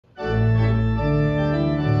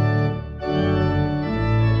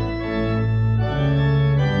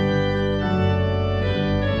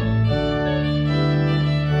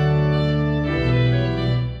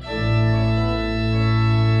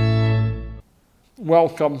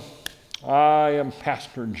Welcome. I am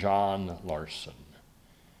Pastor John Larson,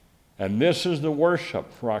 and this is the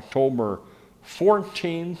worship for October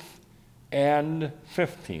 14th and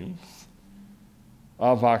 15th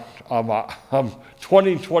of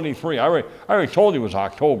 2023. I already told you it was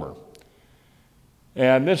October.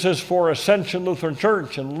 And this is for Ascension Lutheran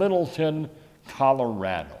Church in Littleton,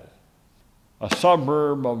 Colorado, a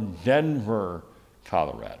suburb of Denver,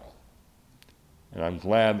 Colorado. And I'm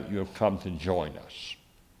glad that you have come to join us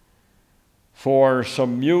for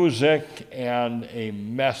some music and a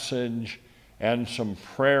message and some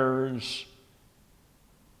prayers,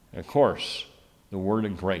 and of course, the word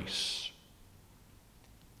of grace.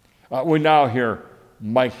 We now hear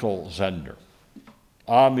Michael Zehnder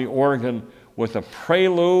on the organ with a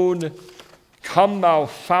prelude, "Come Thou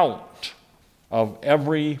Fount of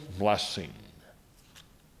Every Blessing."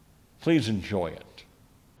 Please enjoy it.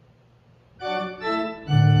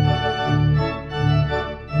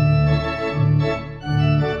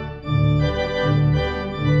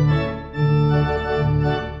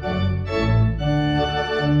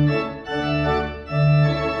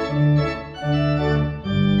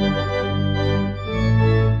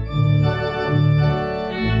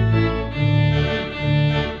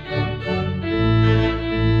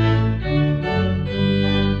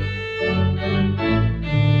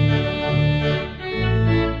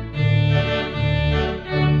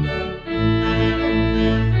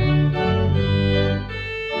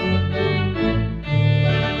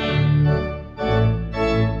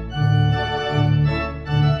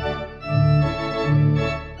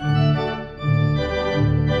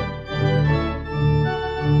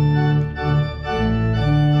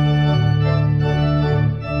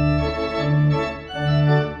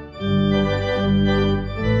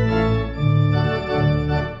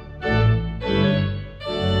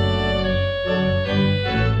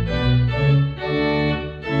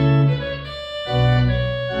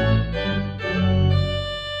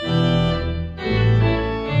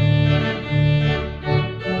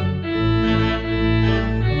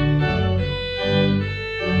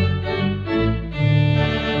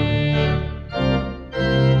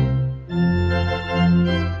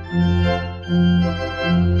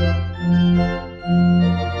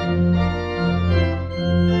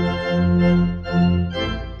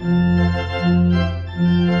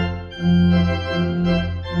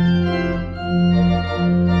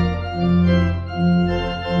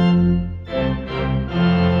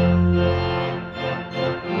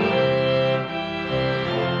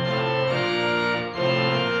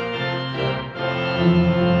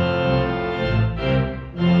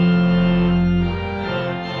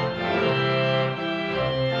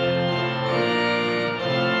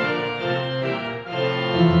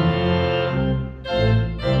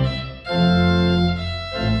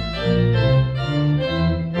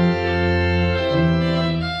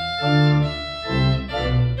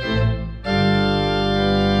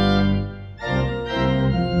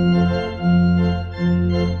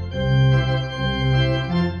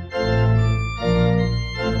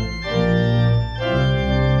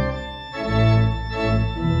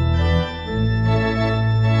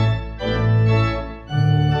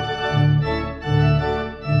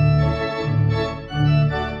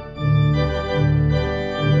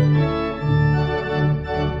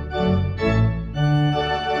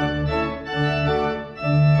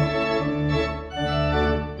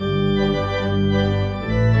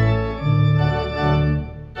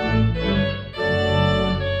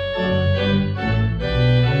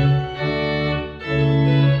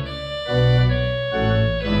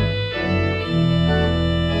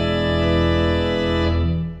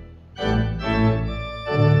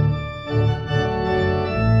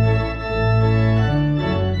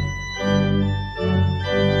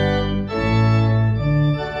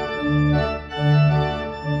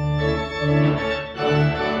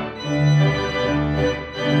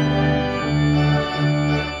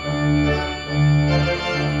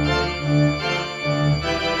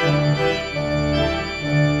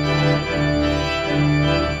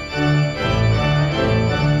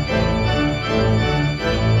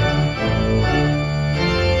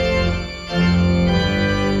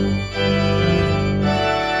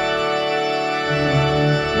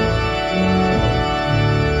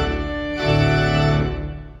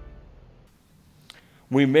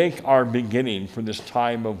 We make our beginning for this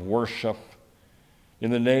time of worship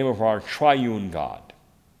in the name of our triune God,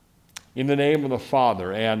 in the name of the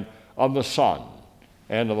Father and of the Son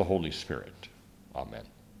and of the Holy Spirit. Amen.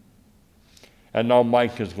 And now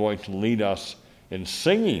Mike is going to lead us in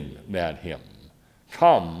singing that hymn,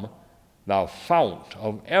 "Come, Thou Fount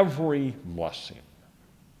of Every Blessing."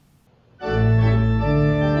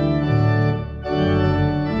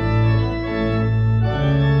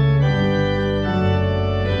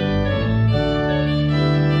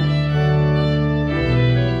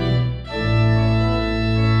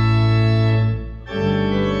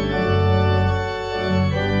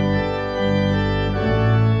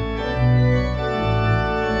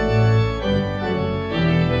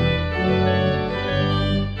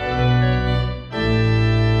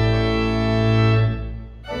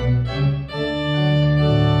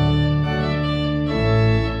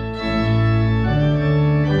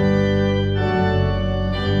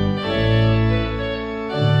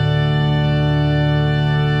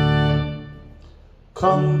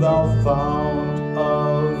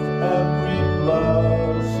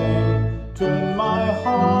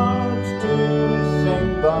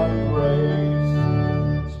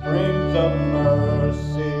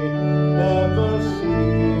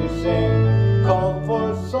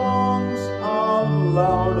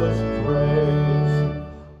 loudest praise,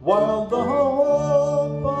 while the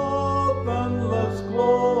hope of endless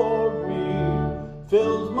glory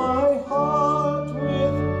fills my heart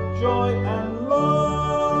with joy and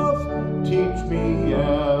love. Teach me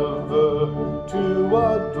ever to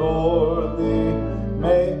adore thee,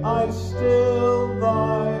 may I still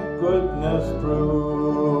thy goodness prove.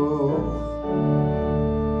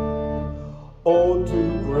 Oh,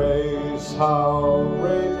 to grace, how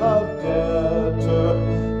great a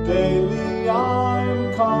debtor daily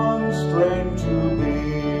I'm constrained to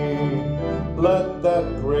be. Let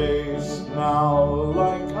that grace now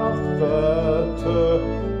like a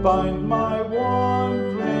fetter bind my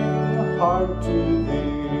wandering heart to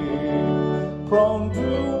thee. Prone to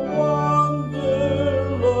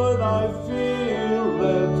wander, Lord, I feel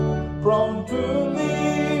it, prone to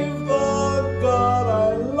leave the God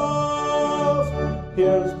I love.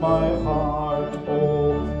 Here's my heart,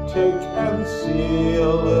 oh, take and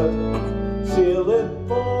seal it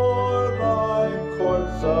for thy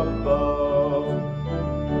courts above.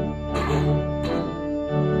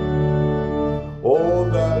 Oh,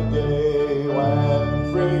 that day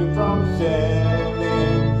when free from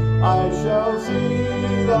sinning I shall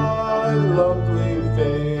see thy lovely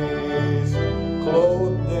face,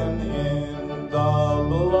 clothed in the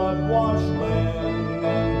blood-washed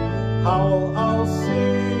linen, how I'll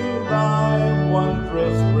see thy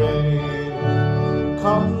wondrous grave.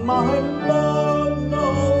 Come, my love,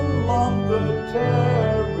 no longer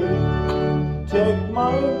tarry, take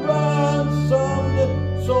my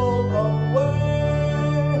ransomed soul away,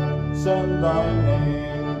 send thine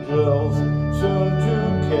angels soon to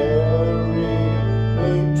carry me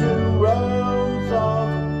to realms of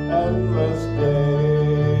endless day.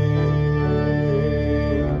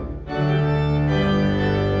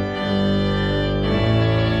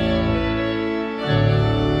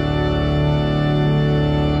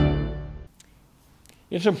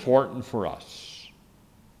 It's important for us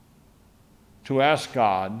to ask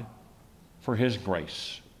God for His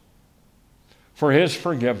grace, for His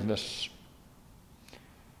forgiveness,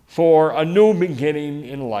 for a new beginning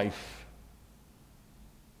in life.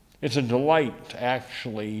 It's a delight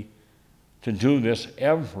actually to do this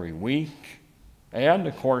every week and,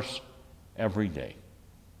 of course, every day.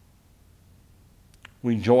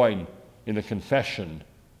 We join in the confession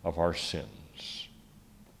of our sins.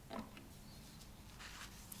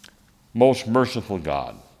 Most merciful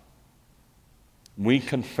God, we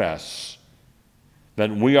confess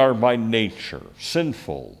that we are by nature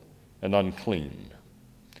sinful and unclean.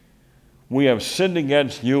 We have sinned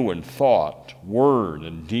against you in thought, word,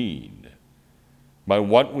 and deed, by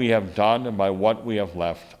what we have done and by what we have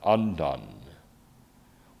left undone.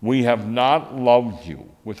 We have not loved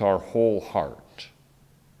you with our whole heart.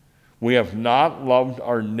 We have not loved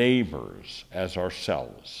our neighbors as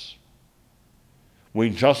ourselves. We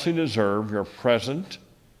justly deserve your present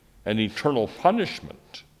and eternal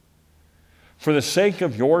punishment. For the sake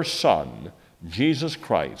of your Son, Jesus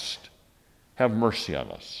Christ, have mercy on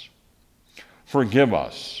us. Forgive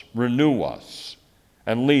us, renew us,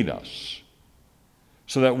 and lead us,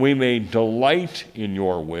 so that we may delight in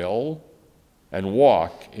your will and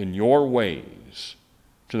walk in your ways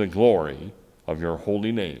to the glory of your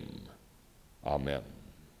holy name. Amen.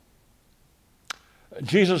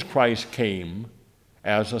 Jesus Christ came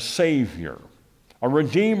as a Savior, a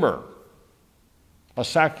Redeemer, a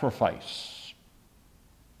sacrifice.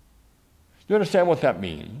 You understand what that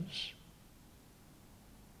means?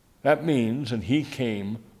 That means that He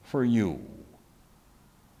came for you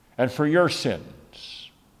and for your sins,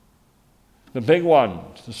 the big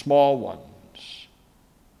ones, the small ones,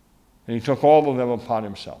 and He took all of them upon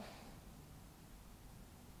Himself.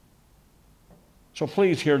 So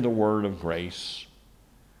please hear the word of grace,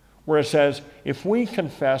 where it says, if we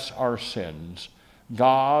confess our sins,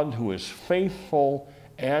 God, who is faithful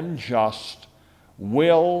and just,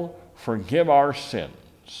 will forgive our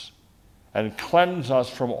sins and cleanse us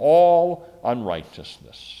from all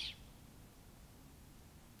unrighteousness.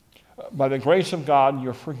 By the grace of God,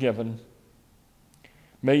 you're forgiven.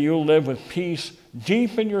 May you live with peace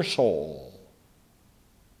deep in your soul,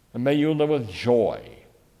 and may you live with joy,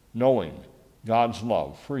 knowing God's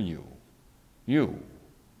love for you. You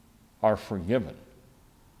are forgiven.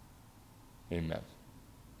 Amen.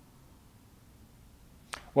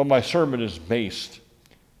 Well, my sermon is based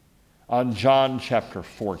on John chapter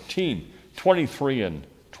 14, 23 and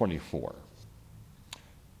 24.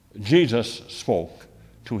 Jesus spoke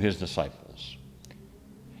to His disciples.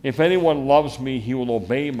 If anyone loves me, he will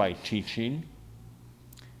obey my teaching.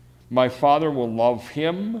 My Father will love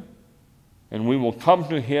him, and we will come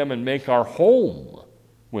to him and make our home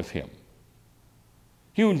with him.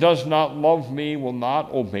 He who does not love me will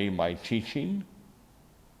not obey my teaching.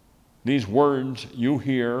 These words you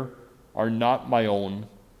hear are not my own.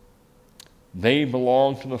 They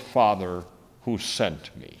belong to the Father who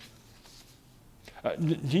sent me.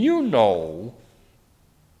 Do you know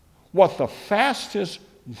what the fastest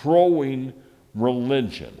growing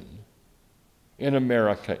religion in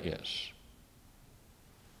America is?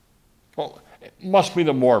 Well, it must be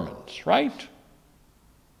the Mormons, right?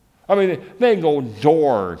 I mean, they go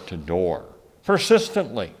door to door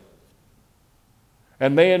persistently.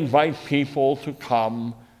 And they invite people to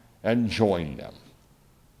come and join them.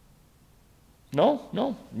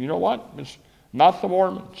 No, you know what? It's not the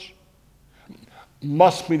Mormons.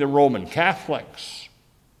 Must be the Roman Catholics.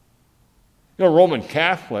 You know, Roman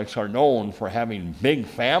Catholics are known for having big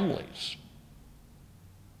families.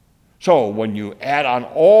 So when you add on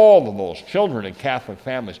all of those children in Catholic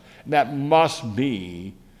families, that must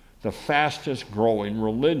be the fastest growing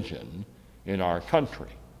religion in our country.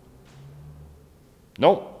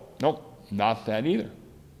 Nope, not that either.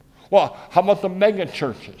 Well, how about the mega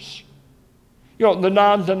churches? You know, the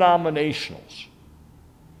non-denominationals.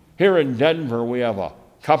 Here in Denver, we have a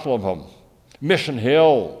couple of them. Mission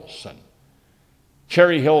Hills and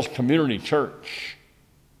Cherry Hills Community Church.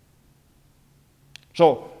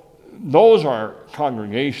 So those are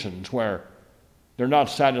congregations where they're not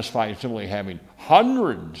satisfied simply having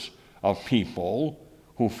hundreds of people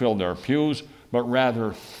who fill their pews, but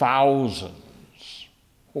rather thousands.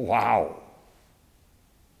 Wow.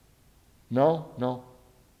 No.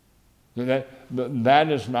 That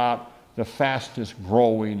is not the fastest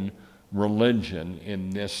growing religion in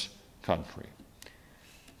this country.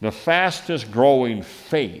 The fastest growing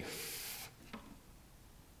faith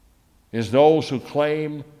is those who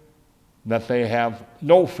claim that they have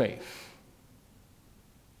no faith.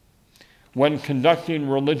 When conducting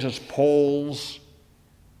religious polls,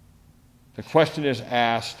 the question is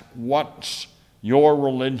asked, what's your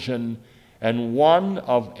religion? And 1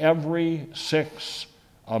 of every 6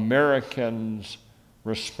 Americans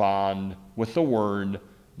respond with the word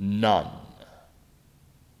none.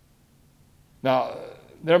 Now,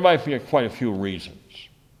 there might be quite a few reasons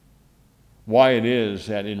why it is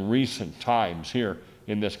that in recent times here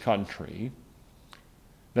in this country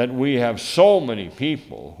that we have so many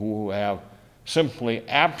people who have simply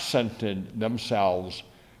absented themselves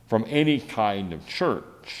from any kind of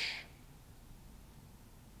church.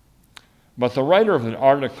 But the writer of an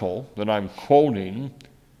article that I'm quoting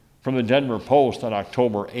from the Denver Post on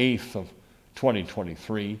October 8th of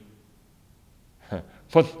 2023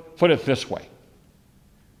 put it this way: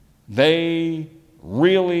 they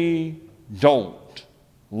really don't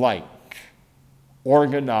like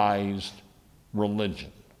organized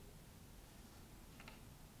religion.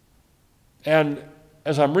 And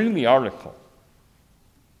as I'm reading the article,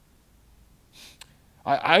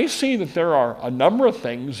 I see that there are a number of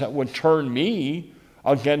things that would turn me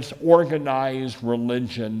against organized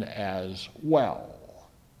religion as well.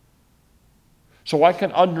 So I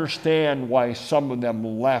can understand why some of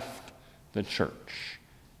them left the church.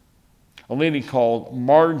 A lady called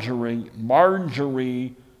Marjorie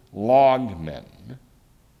Longman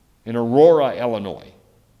in Aurora, Illinois,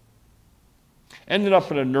 ended up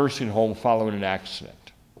in a nursing home following an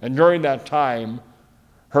accident. And during that time,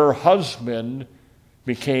 her husband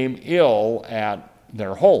became ill at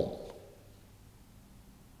their home.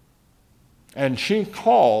 And she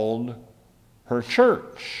called her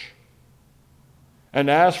church and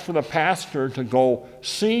asked for the pastor to go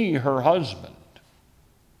see her husband.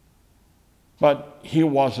 But he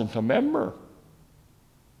wasn't a member.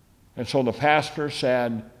 And so the pastor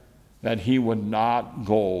said that he would not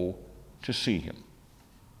go to see him.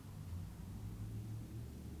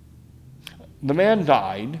 The man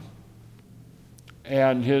died,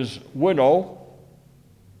 and his widow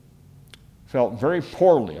felt very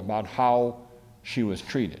poorly about how she was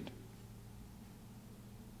treated.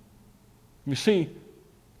 You see,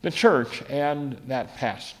 the church and that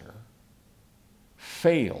pastor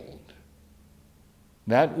failed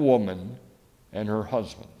that woman and her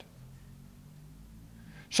husband.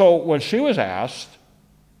 So when she was asked,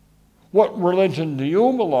 "What religion do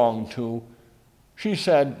you belong to?" she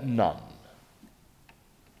said, "None."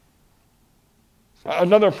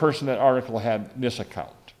 Another person in that article had this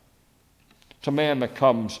account. It's a man that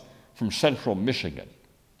comes from central Michigan,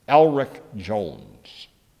 Elric Jones.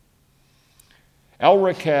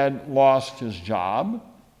 Elric had lost his job,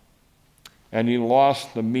 and he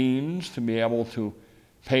lost the means to be able to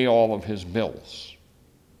pay all of his bills.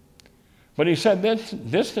 But he said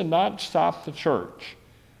this did not stop the church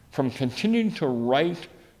from continuing to write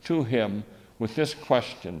to him with this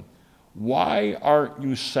question: "Why aren't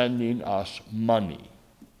you sending us money?"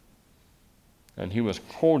 And he was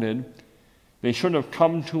quoted, "They should have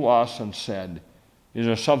come to us and said, 'Is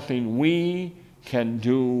there something we can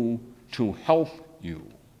do to help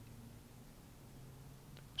you?'"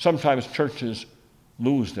 Sometimes churches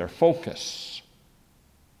lose their focus.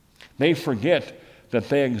 They forget that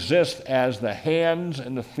they exist as the hands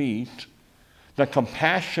and the feet, the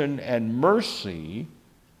compassion and mercy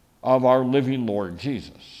of our living Lord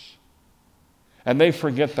Jesus. And they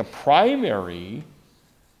forget the primary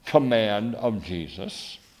command of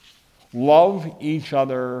Jesus: love each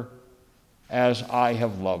other as I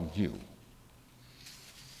have loved you.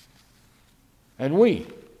 And we,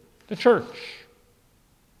 the church,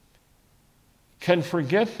 can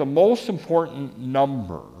forget the most important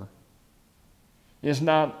number is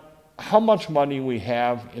not how much money we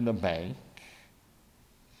have in the bank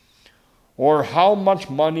or how much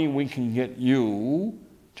money we can get you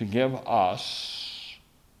to give us.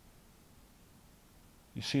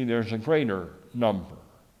 You see, there's a greater number,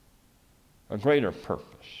 a greater purpose.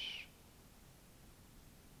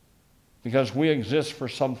 Because we exist for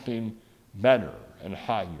something better and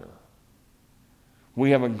higher.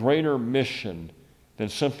 We have a greater mission than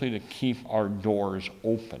simply to keep our doors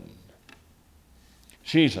open.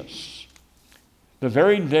 Jesus, the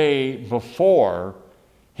very day before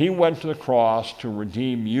he went to the cross to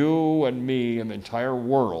redeem you and me and the entire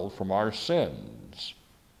world from our sins,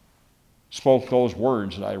 spoke those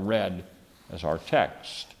words that I read as our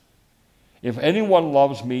text. "If anyone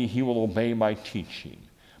loves me, he will obey my teaching.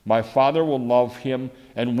 My Father will love him,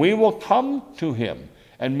 and we will come to him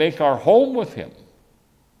and make our home with him.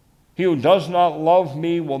 He who does not love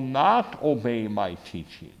me will not obey my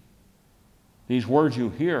teaching." These words you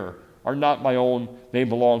hear are not my own. They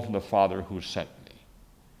belong to the Father who sent me.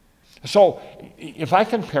 So, if I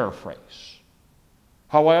can paraphrase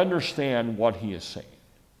how I understand what he is saying,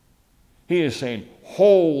 he is saying,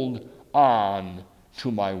 hold on to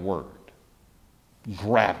my word.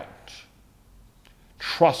 Grab it.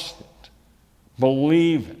 Trust it.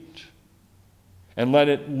 Believe it. And let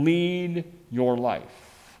it lead your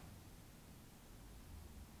life.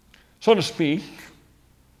 So to speak,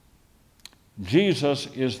 Jesus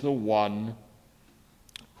is the one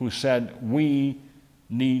who said we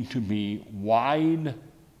need to be wide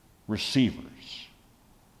receivers.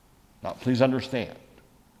 Now, please understand.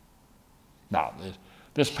 Now,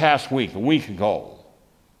 this past week, a week ago,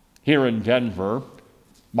 here in Denver,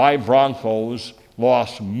 my Broncos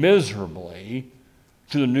lost miserably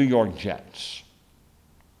to the New York Jets.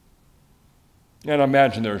 And I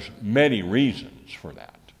imagine there's many reasons for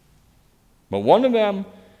that. But one of them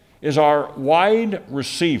is our wide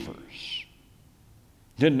receivers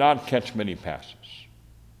did not catch many passes.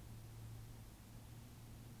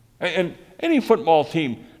 And any football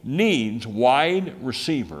team needs wide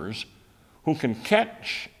receivers who can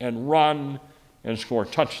catch and run and score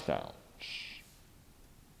touchdowns.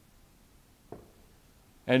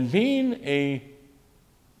 And being a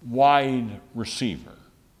wide receiver,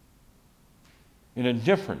 in a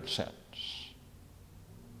different sense,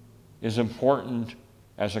 is important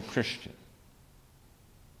as a Christian.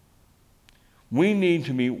 We need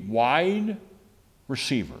to be wide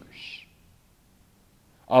receivers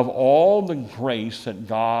of all the grace that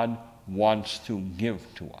God wants to give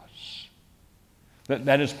to us.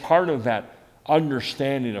 That is part of that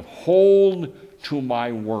understanding of hold to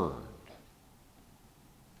my word.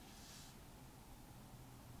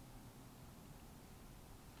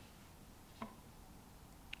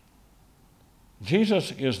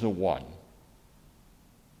 Jesus is the one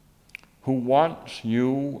who wants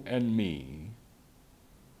you and me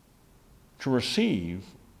to receive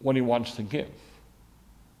what he wants to give.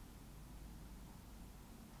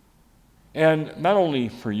 And not only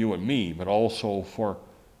for you and me, but also for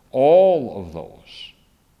all of those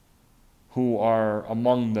who are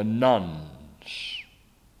among the nuns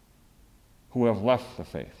who have left the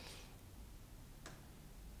faith.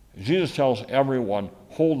 Jesus tells everyone,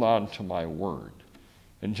 hold on to my word.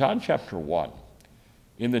 In John chapter 1,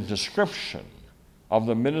 in the description of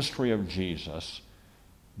the ministry of Jesus,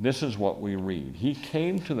 this is what we read. He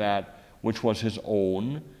came to that which was his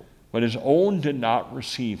own, but his own did not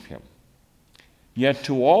receive him. Yet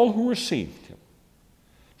to all who received him,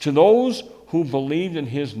 to those who believed in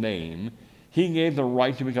his name, he gave the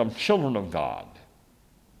right to become children of God.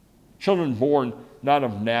 Children born not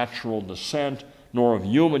of natural descent, nor of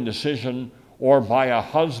human decision, or by a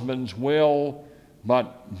husband's will,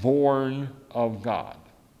 but born of God.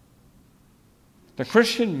 The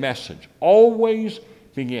Christian message always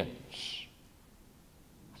begins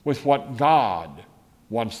with what God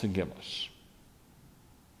wants to give us.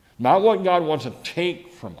 Not what God wants to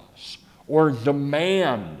take from us or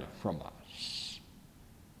demand from us,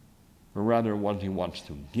 but rather what he wants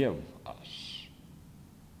to give us.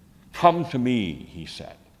 Come to me, he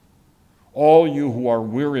said, all you who are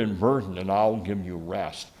weary and burdened, and I'll give you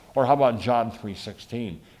rest. Or how about John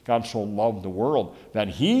 3:16? God so loved the world that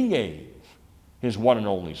he gave his one and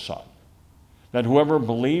only Son, that whoever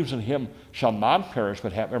believes in him shall not perish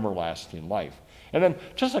but have everlasting life. And then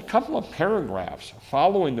just a couple of paragraphs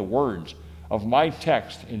following the words of my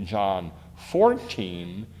text in John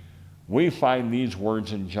 14, we find these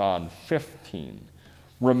words in John 15.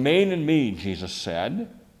 Remain in me, Jesus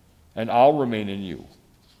said, and I'll remain in you.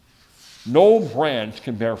 No branch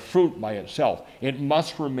can bear fruit by itself. It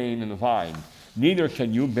must remain in the vine. Neither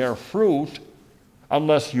can you bear fruit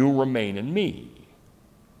unless you remain in me.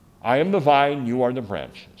 I am the vine, you are the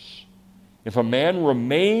branches. If a man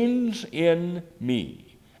remains in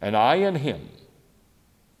me, and I in him,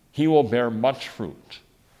 he will bear much fruit.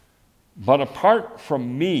 But apart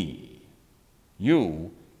from me,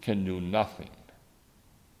 you can do nothing.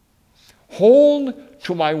 Hold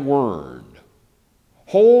to my word.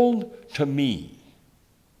 Hold to me.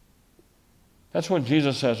 That's what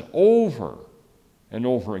Jesus says over and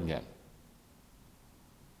over again.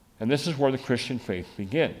 And this is where the Christian faith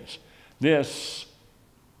begins. This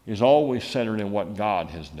is always centered in what God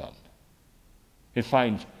has done. It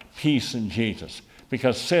finds peace in Jesus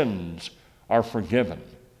because sins are forgiven,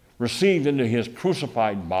 received into his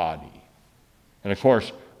crucified body, and of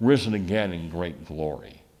course, risen again in great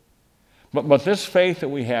glory. But this faith that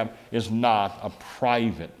we have is not a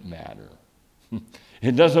private matter.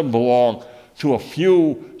 It doesn't belong to a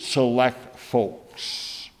few select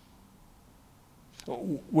folks.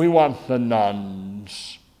 We want the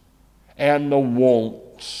nones and the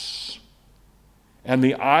won'ts and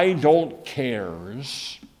the I don't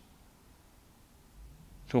cares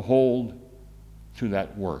to hold to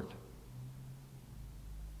that word,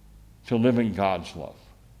 to live in God's love,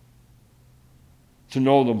 to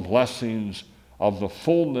know the blessings of the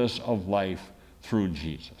fullness of life through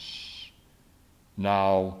Jesus,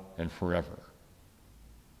 now and forever.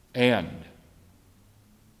 And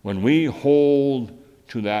when we hold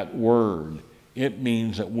to that word, it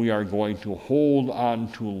means that we are going to hold on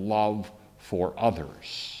to love for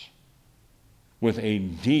others with a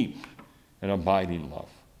deep and abiding love.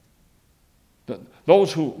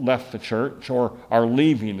 Those who left the church or are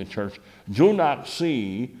leaving the church do not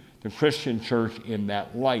see the Christian church in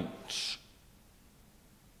that light.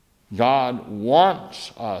 God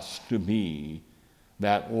wants us to be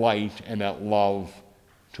that light and that love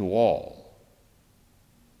to all.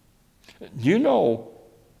 Do you know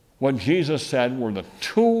what Jesus said were the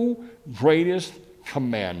two greatest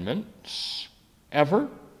commandments ever?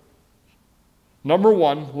 Number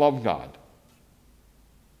one, love God.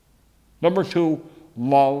 Number two,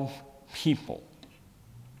 love people.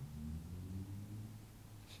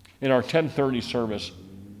 In our 10:30 service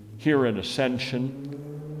here at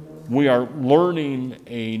Ascension, we are learning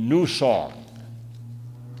a new song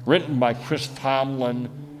written by Chris Tomlin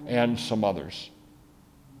and some others.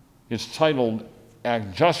 It's titled,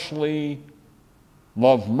 Act Justly,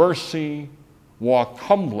 Love Mercy, Walk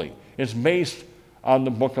Humbly. It's based on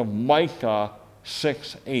the book of Micah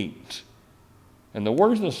 6:8. And the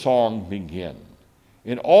words of the song begin.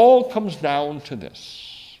 It all comes down to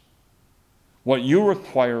this: what you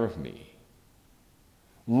require of me.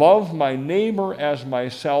 Love my neighbor as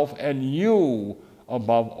myself, and you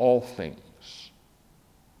above all things.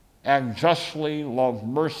 Act justly, love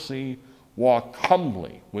mercy, walk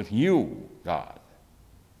humbly with you, God.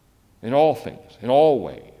 In all things, in all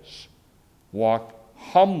ways, walk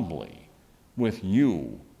humbly with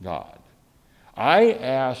you, God. I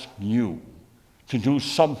ask you to do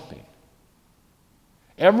something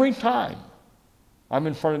every time I'm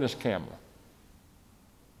in front of this camera.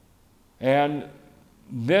 And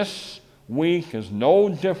this week is no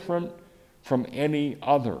different from any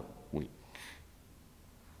other week.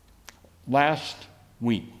 Last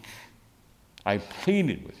week, I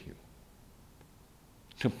pleaded with you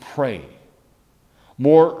to pray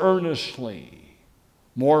more earnestly,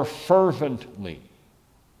 more fervently,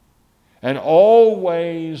 and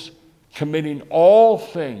always committing all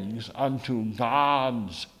things unto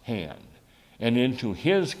God's hand and into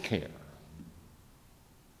his care.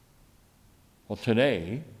 Well,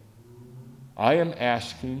 today, I am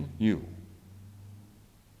asking you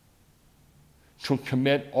to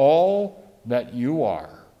commit all that you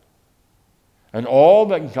are and all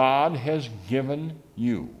that God has given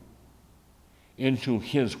you into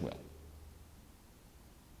his will.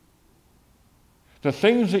 The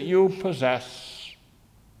things that you possess,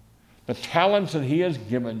 the talents that He has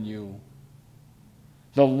given you,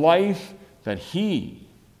 the life that He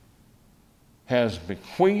has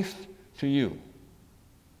bequeathed to you.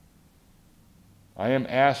 I am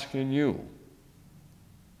asking you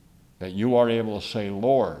that you are able to say,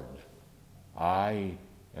 Lord, I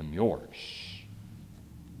am yours.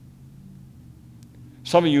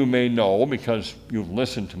 Some of you may know, because you've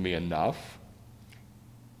listened to me enough,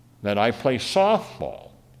 that I play softball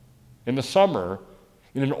in the summer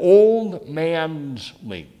in an old man's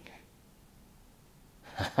league.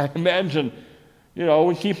 I imagine,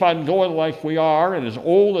 we keep on going like we are, and as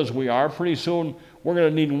old as we are, pretty soon we're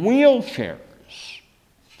going to need wheelchairs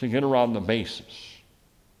to get around the bases.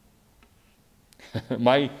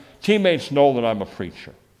 My teammates know that I'm a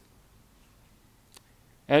preacher.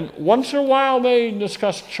 And once in a while they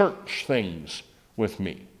discuss church things with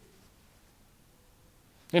me.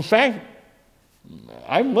 In fact,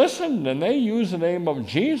 I've listened, and they use the name of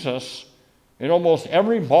Jesus in almost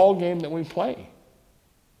every ball game that we play.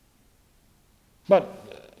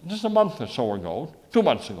 But just a month or so ago, 2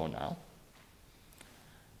 months ago now,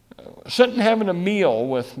 sitting having a meal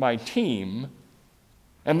with my team,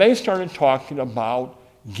 and they started talking about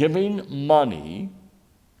giving money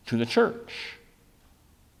to the church.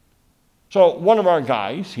 So one of our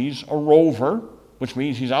guys, he's a rover, which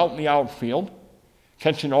means he's out in the outfield,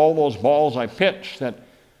 catching all those balls I pitch that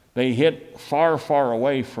they hit far, far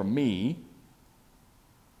away from me.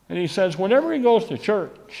 And he says whenever he goes to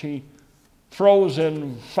church, he throws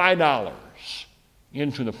in $5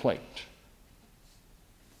 into the plate.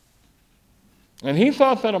 And he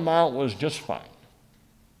thought that amount was just fine.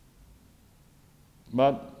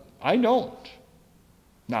 But I don't.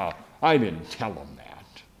 Now, I didn't tell him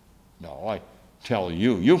that. No, I tell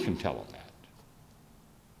you. You can tell him that.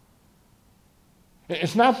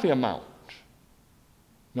 It's not the amount.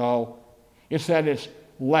 No, it's that it's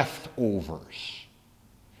leftovers.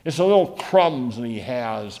 It's the little crumbs that he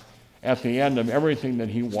has at the end of everything that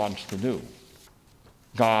he wants to do.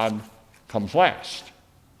 God comes last.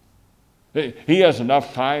 He has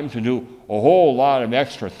enough time to do a whole lot of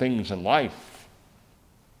extra things in life,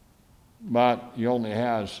 but he only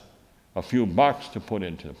has a few bucks to put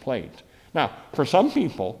into the plate. Now, for some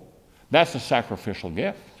people, that's a sacrificial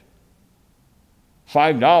gift.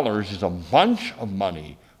 $5 is a bunch of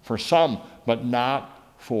money for some, but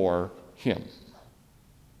not for him.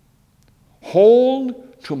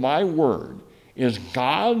 Hold to my word is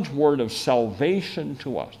God's word of salvation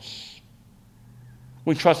to us.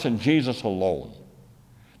 We trust in Jesus alone,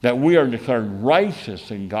 that we are declared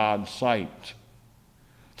righteous in God's sight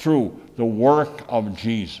through the work of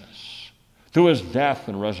Jesus, through his death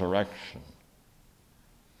and resurrection.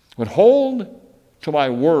 But hold to my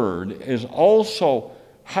word is also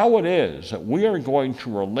how it is that we are going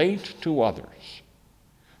to relate to others,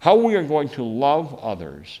 how we are going to love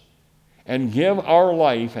others, and give our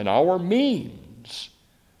life and our means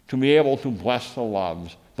to be able to bless the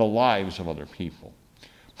lives of other people.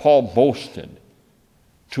 Paul boasted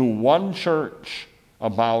to one church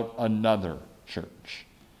about another church.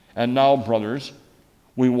 And now, brothers,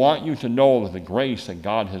 we want you to know that the grace that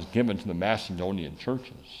God has given to the Macedonian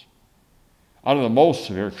churches, out of the most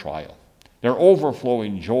severe trial, their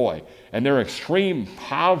overflowing joy, and their extreme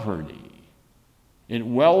poverty, it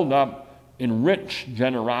welled up in rich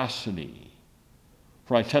generosity.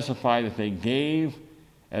 For I testify that they gave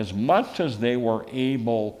as much as they were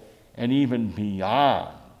able and even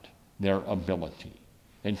beyond their ability.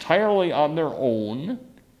 Entirely on their own,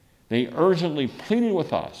 they urgently pleaded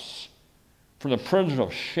with us for the privilege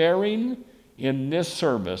of sharing in this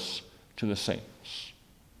service to the saints.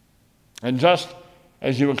 And just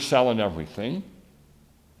as you excel in everything,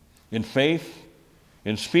 in faith,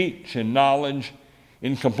 in speech, in knowledge,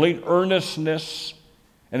 in complete earnestness,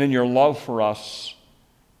 and in your love for us,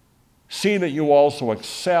 see that you also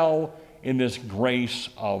excel in this grace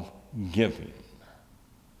of giving.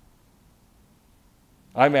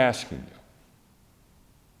 I'm asking you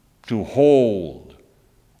to hold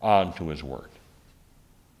on to his word,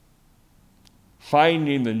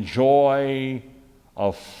 finding the joy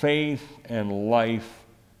of faith and life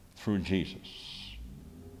through Jesus.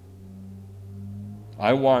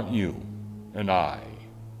 I want you and I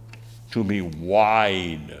to be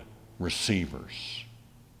wide receivers.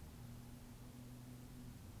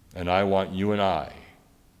 And I want you and I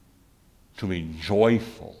to be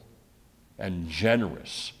joyful and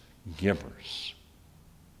generous givers.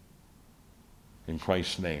 In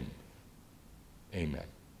Christ's name, amen.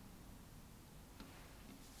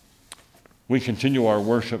 We continue our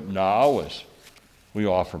worship now as we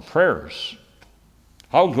offer prayers.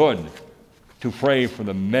 How good to pray for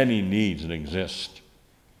the many needs that exist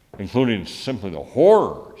including simply the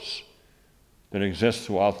horrors that exist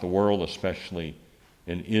throughout the world, especially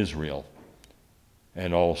in Israel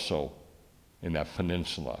and also in that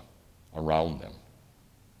peninsula around them.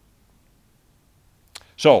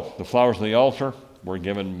 So, the flowers of the altar were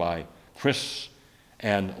given by Chris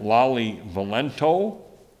and Lolly Valento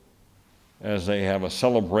as they have a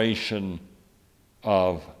celebration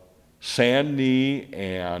of Sandy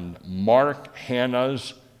and Mark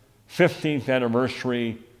Hannah's 15th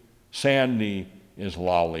anniversary. Sandy is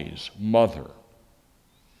Lolly's mother.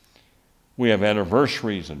 We have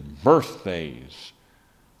anniversaries and birthdays.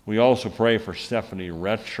 We also pray for Stephanie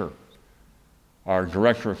Retcher, our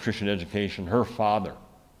director of Christian education. Her father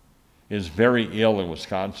is very ill in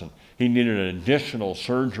Wisconsin. He needed an additional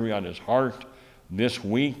surgery on his heart this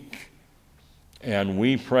week, and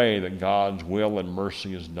we pray that God's will and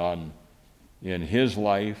mercy is done in his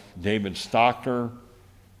life, David Stocker,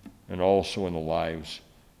 and also in the lives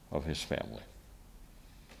of his family.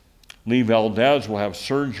 Lee Valdez will have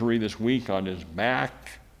surgery this week on his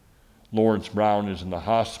back. Lawrence Brown is in the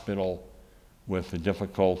hospital with the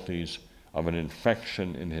difficulties of an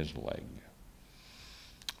infection in his leg.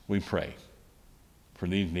 We pray for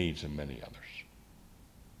these needs and many others.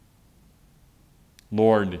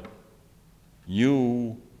 Lord,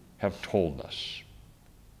 you have told us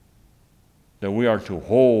that we are to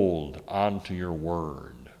hold on to your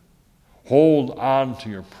word, hold on to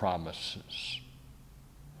your promises,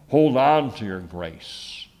 hold on to your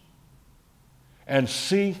grace, and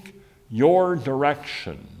seek your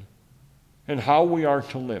direction in how we are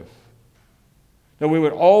to live. That we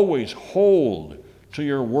would always hold to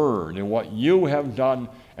your word and what you have done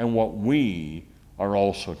and what we are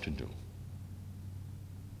also to do.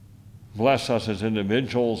 Bless us as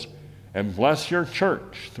individuals and bless your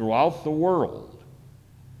church throughout the world,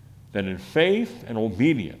 that in faith and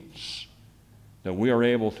obedience that we are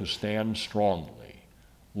able to stand strongly.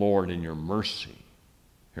 Lord, in your mercy,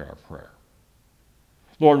 hear our prayer.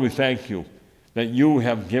 Lord, we thank you that you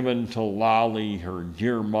have given to Lolly her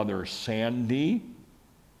dear mother, Sandy,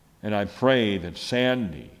 and I pray that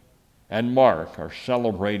Sandy and Mark are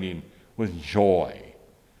celebrating with joy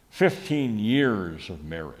 15 years of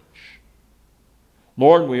marriage.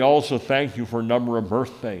 Lord, we also thank you for a number of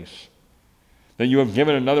birthdays, that you have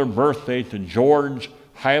given another birthday to George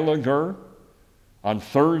Heiliger on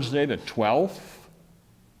Thursday the 12th,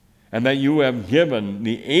 and that you have given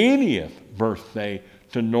the 80th birthday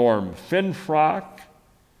to Norm Finfrock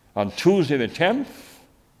on Tuesday the 10th,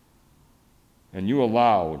 and you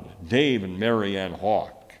allowed Dave and Mary Ann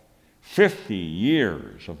Hawk 50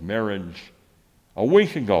 years of marriage a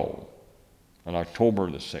week ago on October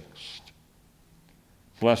the 6th.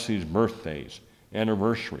 Bless these birthdays,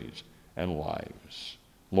 anniversaries, and lives.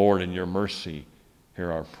 Lord, in your mercy,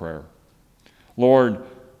 hear our prayer. Lord,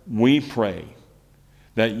 we pray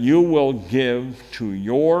that you will give to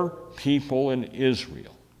your people in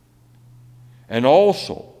Israel and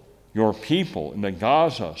also your people in the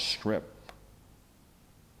Gaza Strip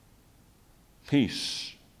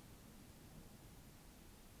peace,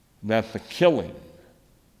 that the killing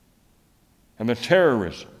and the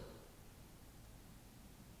terrorism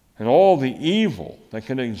and all the evil that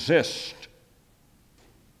can exist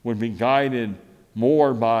would be guided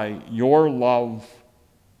more by your love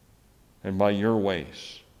and by your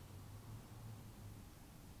ways.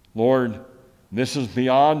 Lord, this is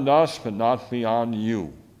beyond us, but not beyond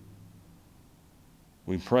you.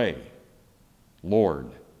 We pray,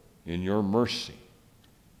 Lord, in your mercy,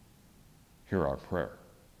 hear our prayer.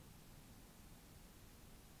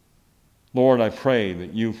 Lord, I pray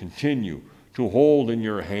that you continue to hold in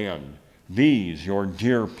your hand these, your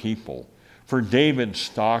dear people, for David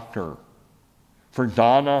Stocker, for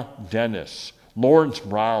Donna Dennis, Lawrence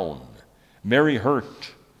Brown, Mary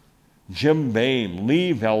Hurt, Jim Boehm,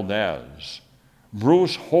 Lee Valdez,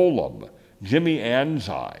 Bruce Holub, Jimmy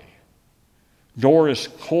Anzai, Doris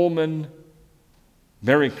Coleman,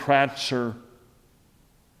 Barry Kratzer,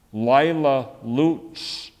 Lila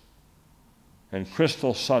Lutz, and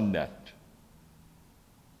Crystal Sundet,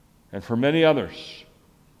 and for many others.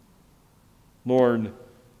 Lord,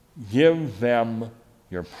 give them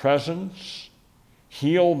your presence,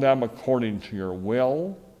 heal them according to your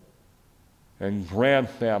will, and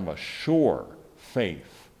grant them a sure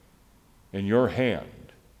faith in your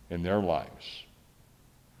hand in their lives.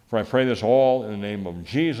 For I pray this all in the name of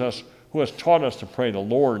Jesus, who has taught us to pray the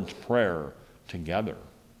Lord's Prayer together.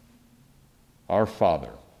 Our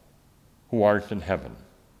Father, who art in heaven,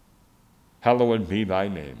 hallowed be thy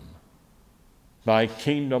name. Thy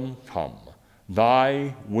kingdom come,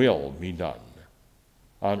 thy will be done,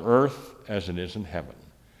 on earth as it is in heaven.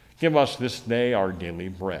 Give us this day our daily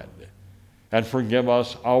bread, and forgive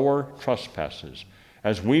us our trespasses,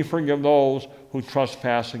 as we forgive those who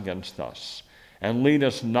trespass against us. And lead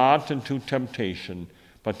us not into temptation,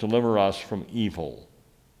 but deliver us from evil.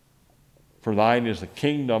 For thine is the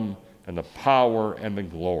kingdom, and the power, and the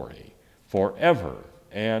glory, forever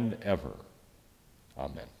and ever.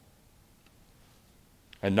 Amen.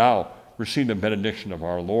 And now, receive the benediction of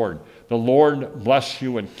our Lord. The Lord bless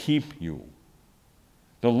you and keep you.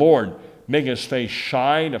 The Lord make his face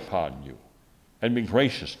shine upon you and be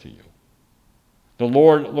gracious to you. The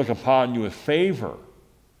Lord look upon you with favor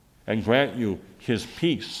and grant you his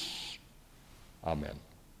peace. Amen.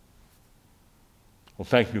 Well,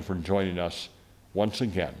 thank you for joining us once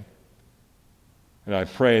again. And I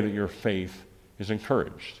pray that your faith is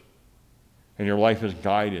encouraged and your life is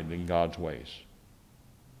guided in God's ways.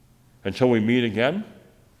 Until we meet again,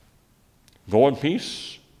 go in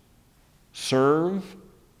peace, serve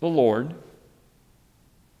the Lord.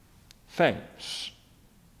 Thanks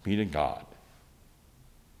be to God.